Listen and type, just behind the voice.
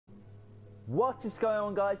What is going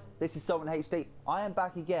on, guys? This is Sovereign HD. I am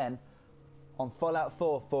back again on Fallout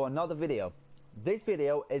 4 for another video. This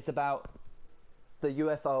video is about the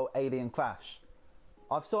UFO alien crash.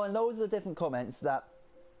 I've seen loads of different comments that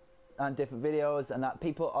and different videos and that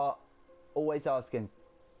people are always asking,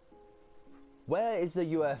 where is the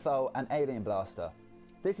UFO and alien blaster?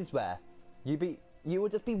 This is where you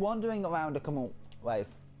would just be wandering around a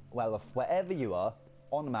wherever you are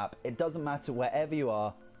on the map. It doesn't matter, wherever you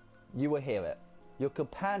are, you will hear it. Your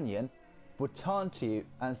companion would turn to you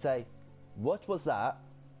and say, what was that?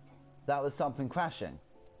 That was something crashing.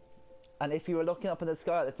 And if you were looking up in the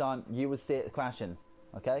sky at the time, you would see it crashing.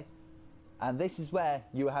 Okay? And this is where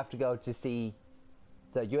you will have to go to see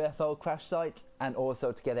the UFO crash site and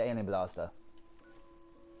also to get an alien blaster.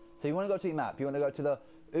 So you want to go to your map. You want to go to the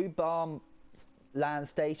Ubarm land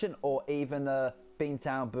station or even the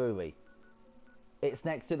Beantown Brewery. It's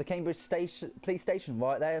next to the Cambridge station, police station,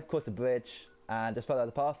 right there. Of course, the bridge, and just follow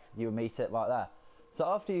the path. You will meet it right there. So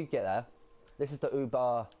after you get there, this is the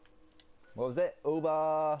Ubar. What was it?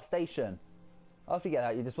 Ubar station. After you get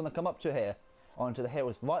out, you just want to come up to here, onto the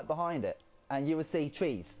hills right behind it, and you will see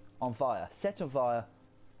trees on fire, set on fire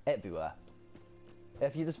everywhere.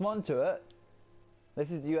 If you just run to it,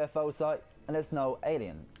 this is the UFO site, and there's no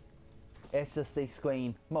alien. It's just the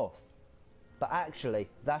screen moss. But actually,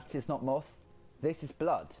 that is not moss. This is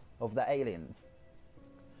blood of the aliens.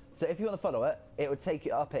 So if you want to follow it, it would take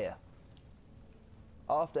you up here.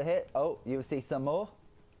 After here, oh, you will see some more.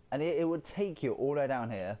 And it would take you all the way down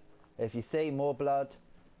here. If you see more blood,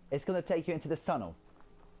 it's going to take you into this tunnel.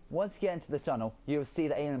 Once you get into the tunnel, you will see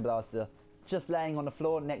the alien blaster just laying on the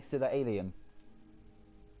floor next to the alien.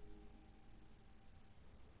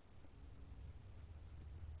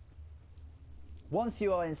 Once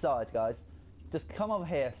you are inside, guys, just come over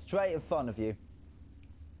here, straight in front of you,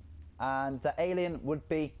 and the alien would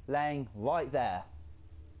be laying right there.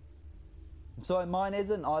 So mine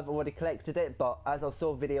isn't, I've already collected it, but as I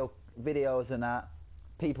saw videos and that,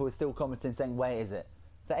 people were still commenting saying, where is it?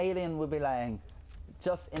 The alien would be laying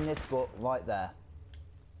just in this spot right there.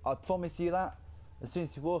 I promise you that. As soon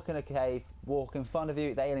as you walk in a cave, walk in front of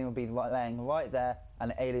you, the alien will be laying right there, and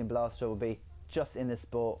the alien blaster will be just in this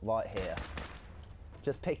spot right here.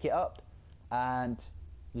 Just pick it up, and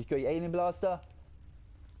you've got your alien blaster.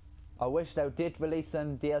 I wish they did release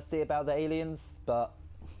some DLC about the aliens, but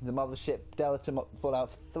the Mothership Delta Fallout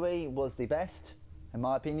 3 was the best, in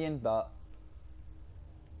my opinion. But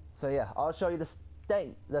so yeah, I'll show you the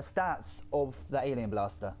stats of the alien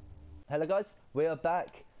blaster. Hello guys, we are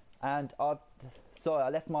back, and sorry, I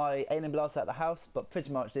left my alien blaster at the house, but pretty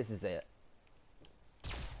much this is it.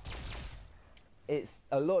 It's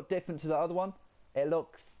a lot different to the other one. It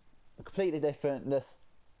looks completely different. The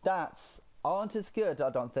stats aren't as good, I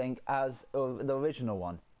don't think, as the original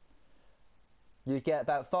one. You get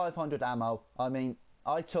about 500 ammo. I mean,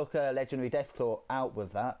 I took a legendary Deathclaw out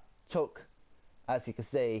with that. Took, as you can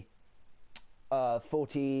see,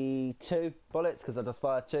 42 bullets because I just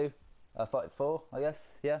fired 4, I guess.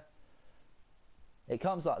 Yeah. It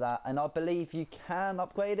comes like that, and I believe you can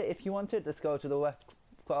upgrade it if you wanted. Just go to the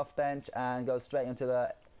craft bench and go straight into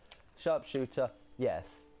the sharpshooter. Yes.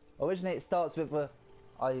 Originally, it starts with a,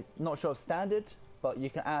 I'm not sure of standard, but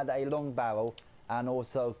you can add a long barrel and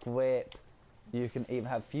also grip. You can even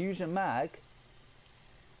have fusion mag,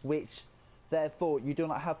 which therefore you do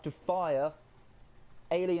not have to fire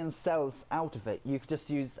alien cells out of it. You could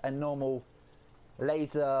just use a normal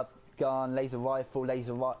laser gun, laser rifle,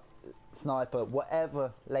 sniper,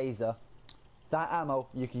 whatever laser. That ammo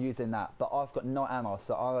you can use in that, but I've got no ammo,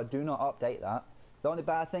 so I do not update that. The only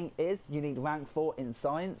bad thing is you need rank 4 in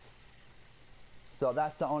science. So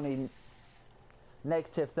that's the only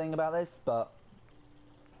negative thing about this, but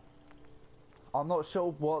I'm not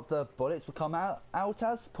sure what the bullets will come out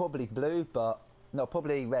as. Probably blue, but no,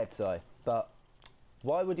 probably red, sorry. But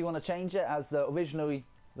why would you want to change it, as the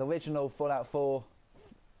original Fallout 3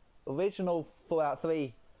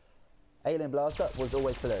 alien blaster was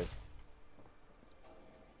always blue.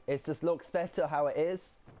 It just looks better how it is,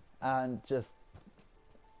 and just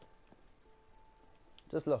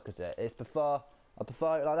look at it. I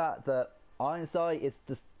prefer it like that. The iron sight is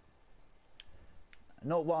just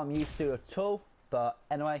not what I'm used to at all. But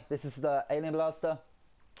anyway, this is the alien blaster.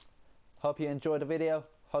 Hope you enjoyed the video.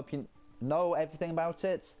 Hope you know everything about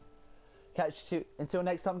it. Catch you until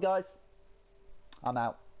next time, guys. I'm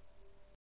out.